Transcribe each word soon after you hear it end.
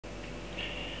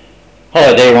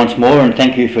Hello there once more, and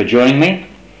thank you for joining me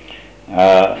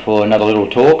for another little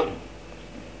talk.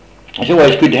 It's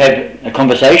always good to have a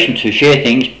conversation, to share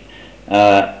things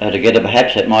together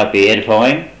perhaps that might be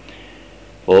edifying,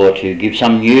 or to give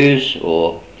some news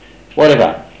or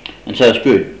whatever, and so it's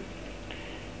good.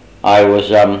 I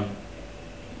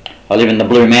live in the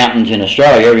Blue Mountains in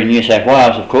Australia, in New South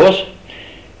Wales of course,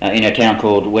 in a town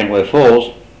called Wentworth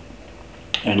Falls,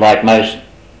 and like most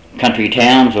country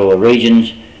towns or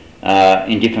regions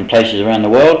in different places around the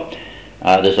world,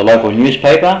 there's a local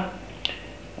newspaper,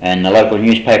 and the local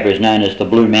newspaper is known as the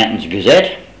Blue Mountains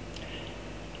Gazette,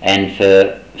 and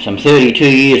for some 32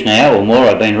 years now or more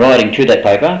I've been writing to that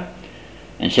paper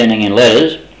and sending in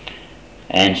letters,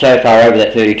 and so far over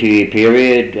that 32-year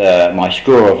period my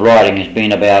score of writing has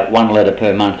been about one letter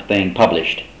per month being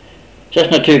published. So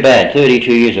that's not too bad.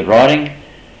 32 years of writing,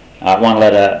 one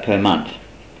letter per month,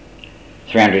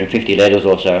 350 letters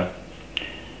or so.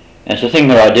 It's a thing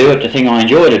that I do, it's a thing I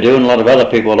enjoy to do, and a lot of other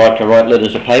people like to write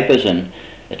letters of papers, and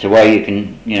it's a way you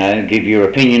can, give your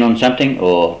opinion on something,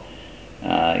 or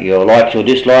your likes or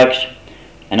dislikes,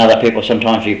 and other people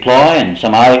sometimes reply, and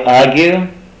some argue,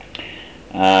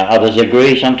 others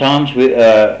agree sometimes with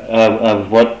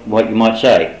what you might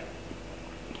say.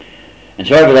 And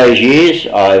so over those years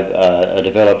I've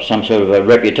developed some sort of a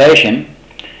reputation,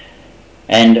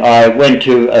 and I went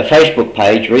to a Facebook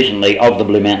page recently of the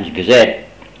Blue Mountains Gazette.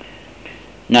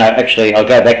 No, actually, I'll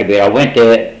go back a bit. I went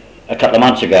there a couple of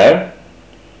months ago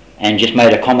and just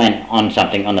made a comment on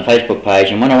something on the Facebook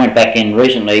page, and when I went back in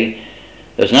recently,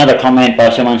 there was another comment by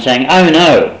someone saying, "Oh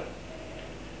no,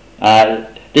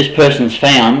 this person's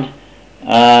found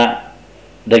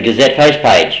the Gazette face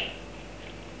page."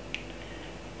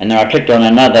 And then I clicked on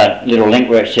another little link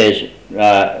where it says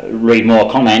read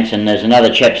more comments, and there's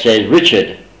another chap says,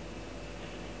 "Richard,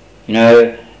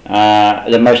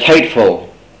 the most hateful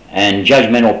and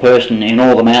judgemental person in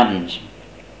all the mountains."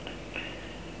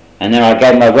 And then I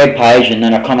gave my web page, and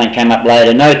then a comment came up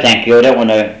later, "No thank you, I don't want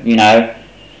to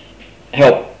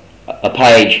help a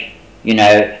page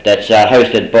that's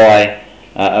hosted by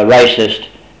a racist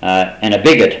and a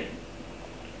bigot."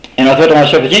 And I thought to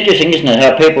myself, it's interesting, isn't it,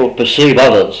 how people perceive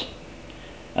others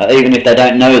even if they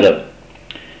don't know them.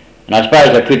 And I suppose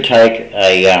I could take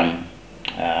a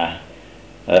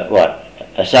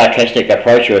sarcastic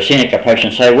approach or a cynic approach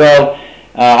and say, well,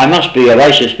 I must be a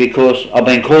racist because I've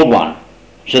been called one,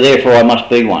 so therefore I must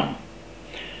be one.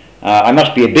 I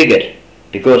must be a bigot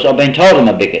because I've been told I'm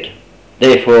a bigot,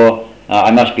 therefore I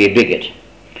must be a bigot.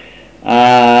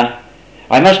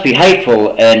 I must be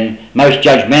hateful and most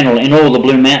judgmental in all the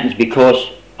Blue Mountains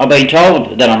because I've been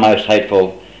told that I'm most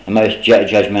hateful and most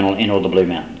judgmental in all the Blue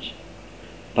Mountains.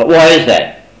 But why is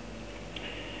that?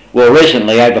 Well,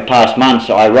 recently, over past months,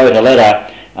 I wrote a letter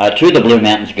to the Blue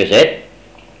Mountains Gazette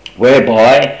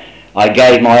whereby I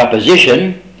gave my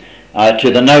opposition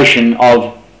to the notion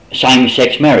of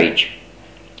same-sex marriage.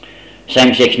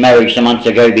 Same-sex marriage some months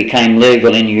ago became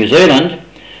legal in New Zealand,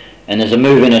 and there's a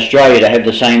move in Australia to have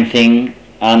the same thing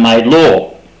made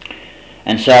law.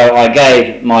 And so I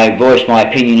gave my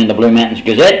opinion in the Blue Mountains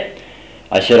Gazette.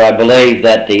 I said I believe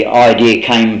that the idea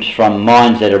came from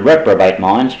minds that are reprobate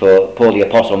minds, for Paul the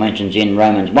Apostle mentions in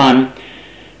Romans 1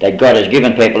 that God has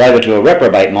given people over to a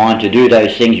reprobate mind to do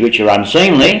those things which are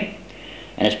unseemly,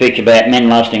 and it speaks about men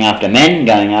lusting after men,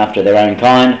 going after their own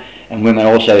kind, and women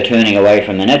also turning away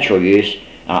from the natural use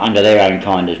under their own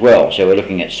kind as well. So we're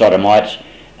looking at sodomites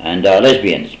and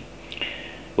lesbians.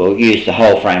 We'll use the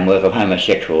whole framework of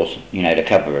homosexuals, to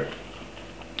cover it.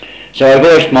 So I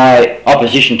voiced my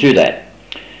opposition to that.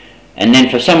 And then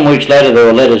for some weeks later there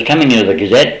were letters coming into the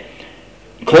Gazette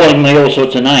calling me all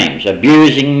sorts of names,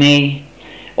 abusing me,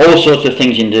 all sorts of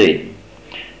things indeed.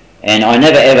 And I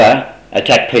never ever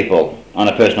attacked people on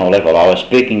a personal level. I was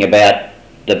speaking about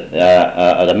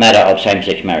the matter of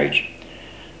same-sex marriage.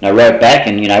 And I wrote back,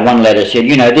 and one letter said,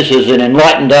 this is an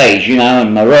enlightened age,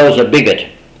 and Morell's a bigot.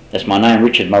 That's my name,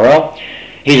 Richard Morell.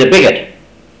 He's a bigot.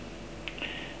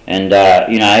 And,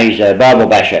 he's a Bible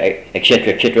basher,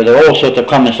 etc., etc. There were all sorts of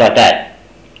comments like that.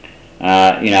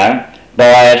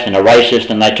 Biased and a racist,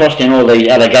 and they tossed in all these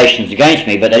allegations against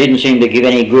me, but they didn't seem to give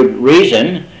any good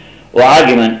reason or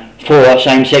argument for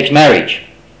same-sex marriage,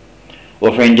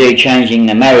 or for indeed changing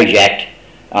the Marriage Act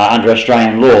under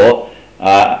Australian law,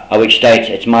 which states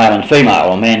it's male and female,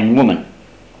 or man and woman.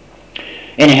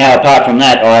 Anyhow, apart from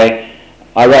that, I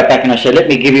wrote back and I said, let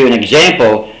me give you an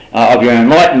example of your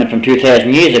enlightenment from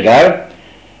 2,000 years ago,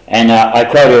 and I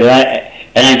quoted an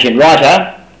ancient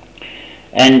writer,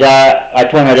 and I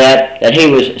pointed out that he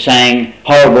was saying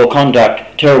horrible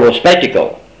conduct, terrible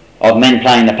spectacle, of men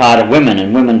playing the part of women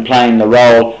and women playing the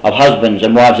role of husbands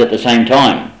and wives at the same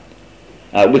time.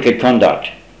 Wicked conduct.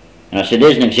 And I said,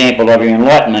 there's an example of your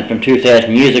enlightenment from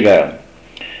 2,000 years ago.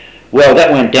 Well,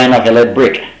 that went down like a lead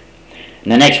brick.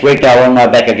 And the next week they were on my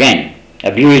back again,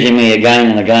 abusing me again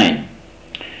and again.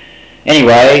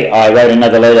 Anyway, I wrote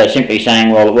another letter simply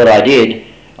saying, well, what I did,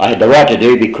 I had the right to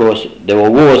do because there were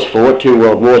wars fought, 2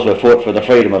 world wars were fought for the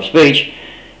freedom of speech,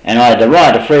 and I had the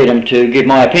right of freedom to give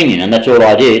my opinion, and that's all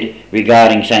I did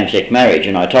regarding same-sex marriage.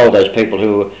 And I told those people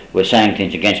who were saying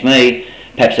things against me,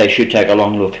 perhaps they should take a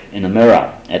long look in the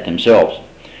mirror at themselves.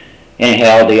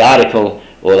 Anyhow, the article,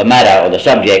 or the matter, or the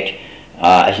subject,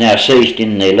 has now ceased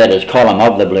in the letters column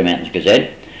of the Blue Mountains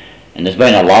Gazette, and there's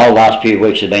been a lull. Last few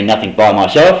weeks have been nothing by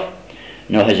myself,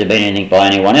 nor has there been anything by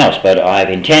anyone else, but I have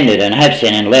intended and have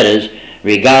sent in letters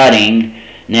regarding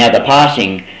now the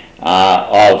passing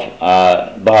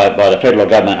by the federal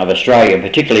government of Australia, and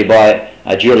particularly by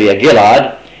Julia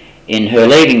Gillard. In her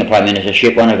leaving the Prime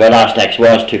Ministership, one of her last acts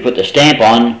was to put the stamp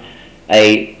on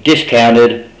a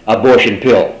discounted abortion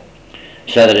pill,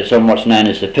 so that it's on what's known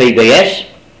as the PBS.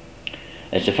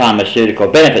 It's a pharmaceutical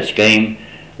benefit scheme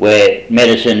where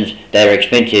medicines that are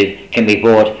expensive can be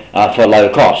bought for low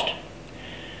cost.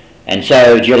 And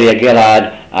so Julia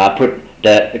Gillard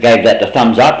gave that the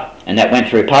thumbs up, and that went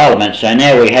through Parliament. So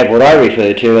now we have what I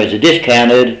refer to as a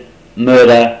discounted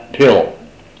murder pill,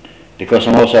 because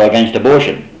I'm also against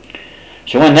abortion.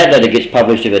 So when that letter gets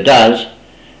published, if it does,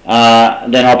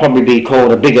 then I'll probably be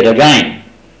called a bigot again,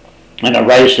 and a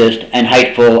racist and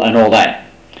hateful and all that,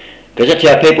 because that's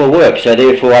how people work. So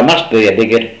therefore I must be a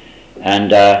bigot,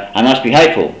 and I must be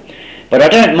hateful. But I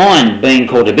don't mind being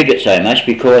called a bigot so much,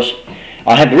 because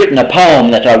I have written a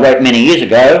poem that I wrote many years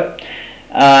ago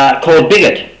called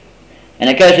Bigot, and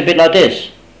it goes a bit like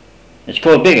this. It's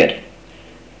called Bigot.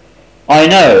 I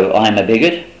know I'm a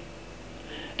bigot.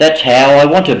 That's how I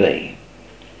want to be.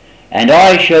 And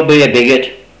I shall be a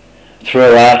bigot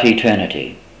throughout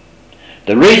eternity.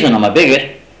 The reason I'm a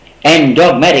bigot, and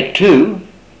dogmatic too,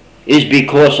 is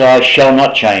because I shall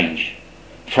not change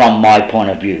from my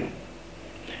point of view.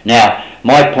 Now,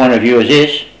 my point of view is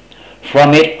this: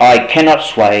 from it I cannot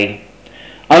sway.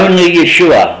 Only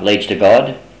Yeshua leads to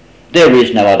God. There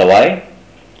is no other way.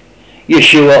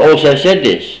 Yeshua also said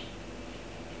this.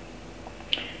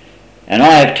 And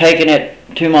I have taken it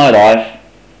to my life,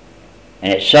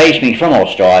 and it saves me from all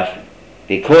strife,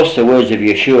 because the words of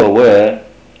Yeshua were,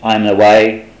 I am the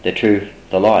way, the truth,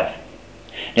 the life.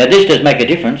 Now this does make a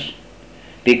difference,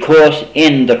 because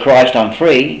in the Christ I'm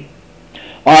free.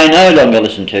 I no longer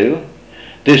listen to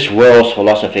this world's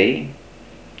philosophy.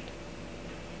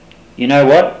 You know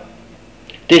what?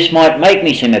 This might make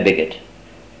me seem a bigot.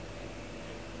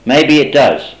 Maybe it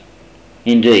does,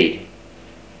 indeed.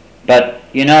 But,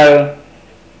 you know,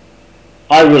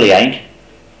 I really ain't.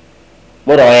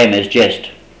 What I am is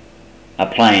just a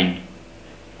plain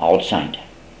old saint.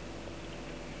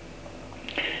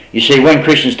 You see, when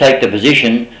Christians take the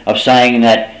position of saying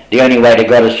that the only way to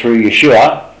God is through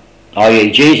Yeshua,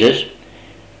 i.e. Jesus,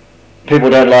 people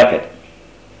don't like it.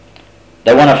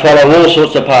 They want to follow all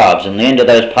sorts of paths, and the end of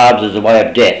those paths is the way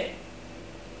of death.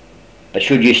 But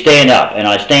should you stand up, and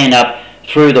I stand up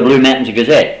through the Blue Mountains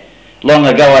Gazette. Long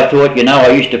ago I thought, you know, I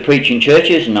used to preach in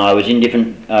churches, and I was in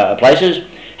different places,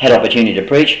 had opportunity to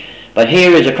preach, but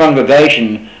here is a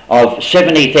congregation of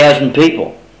 70,000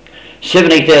 people.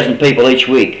 70,000 people each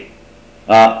week,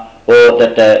 or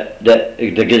that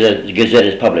the Gazette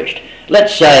is published.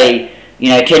 Let's say, you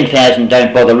know, 10,000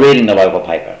 don't bother reading the local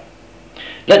paper.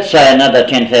 Let's say another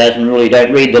 10,000 really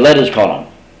don't read the letters column.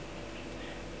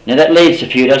 Now that leads a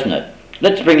few, doesn't it?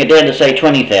 Let's bring it down to say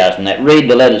 20,000 that read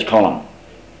the letters column.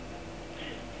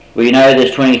 Well, you know,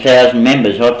 there's 20,000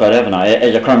 members I've got, haven't I,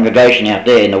 as a congregation out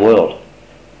there in the world,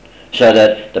 so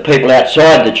that the people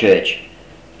outside the church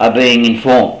are being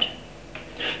informed.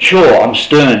 Sure, I'm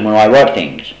stern when I write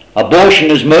things. Abortion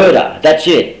is murder. That's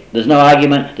it. There's no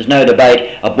argument. There's no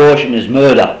debate. Abortion is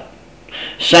murder.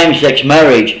 Same-sex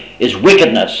marriage is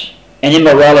wickedness and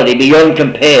immorality beyond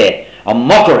compare. A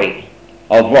mockery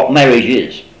of what marriage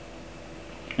is.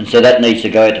 And so that needs to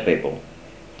go to people.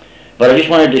 But I just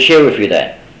wanted to share with you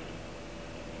that.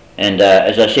 And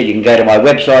as I said, you can go to my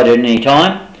website at any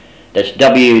time. That's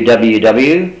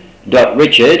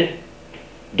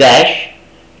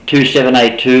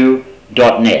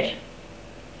www.richard-2782.net.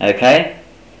 Okay?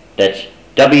 That's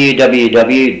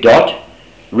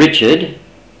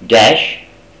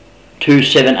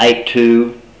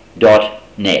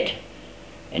www.richard-2782.net.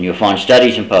 And you'll find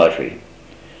studies and poetry.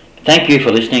 Thank you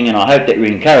for listening, and I hope that you're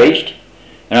encouraged.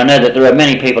 And I know that there are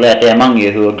many people out there among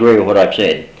you who agree with what I've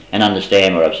said and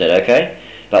understand what I've said, okay?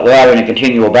 But we are in a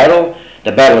continual battle.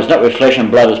 The battle is not with flesh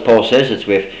and blood, as Paul says. It's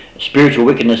with spiritual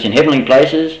wickedness in heavenly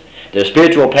places. There are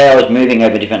spiritual powers moving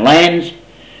over different lands,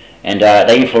 and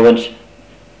they influence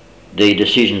the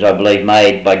decisions, I believe,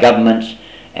 made by governments,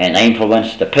 and they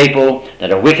influence the people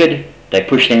that are wicked. They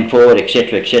push them forward,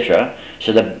 etc., etc.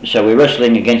 So we're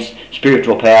wrestling against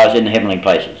spiritual powers in the heavenly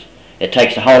places. It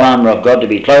takes the whole armour of God to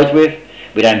be clothed with.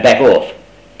 We don't back off.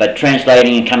 But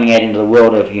translating and coming out into the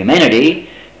world of humanity,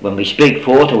 when we speak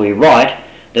forth or we write,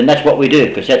 then that's what we do,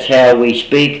 because that's how we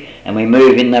speak and we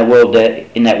move in the world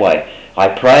in that way. I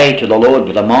pray to the Lord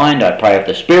with the mind, I pray with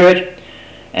the Spirit,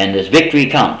 and as victory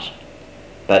comes.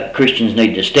 But Christians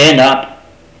need to stand up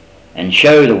and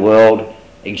show the world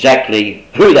exactly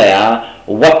who they are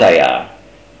or what they are,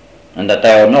 and that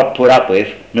they will not put up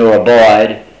with nor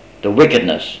abide the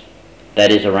wickedness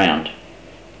that is around.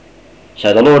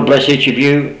 So the Lord bless each of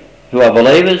you who are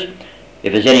believers.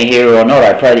 If there's any here or not,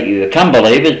 I pray that you become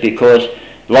believers, because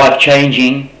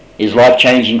life-changing is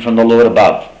life-changing from the Lord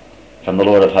above, from the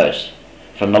Lord of hosts,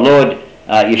 from the Lord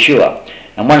Yeshua.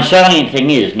 And one salient thing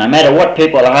is, no matter what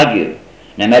people argue,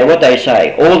 no matter what they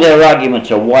say, all their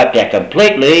arguments are wiped out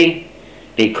completely,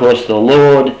 because the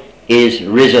Lord is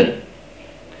risen.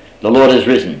 The Lord is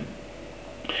risen.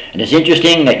 And it's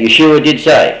interesting that Yeshua did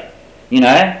say,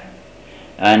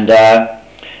 and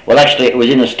well, actually it was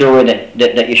in the story that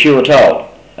Yeshua told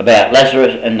about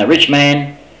Lazarus and the rich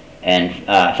man and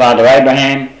Father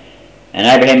Abraham. And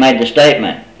Abraham made the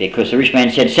statement, because the rich man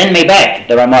said, "Send me back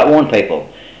that I might warn people."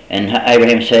 And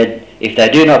Abraham said, "If they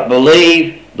do not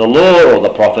believe the law or the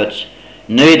prophets,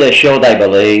 neither shall they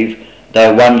believe,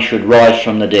 though one should rise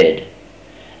from the dead."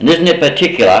 And isn't it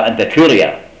particular and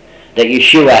peculiar that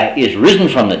Yeshua is risen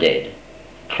from the dead?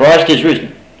 Christ is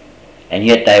risen, and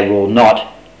yet they will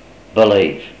not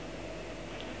believe.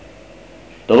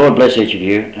 The Lord bless each of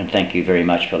you, and thank you very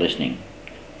much for listening.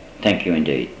 Thank you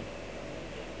indeed.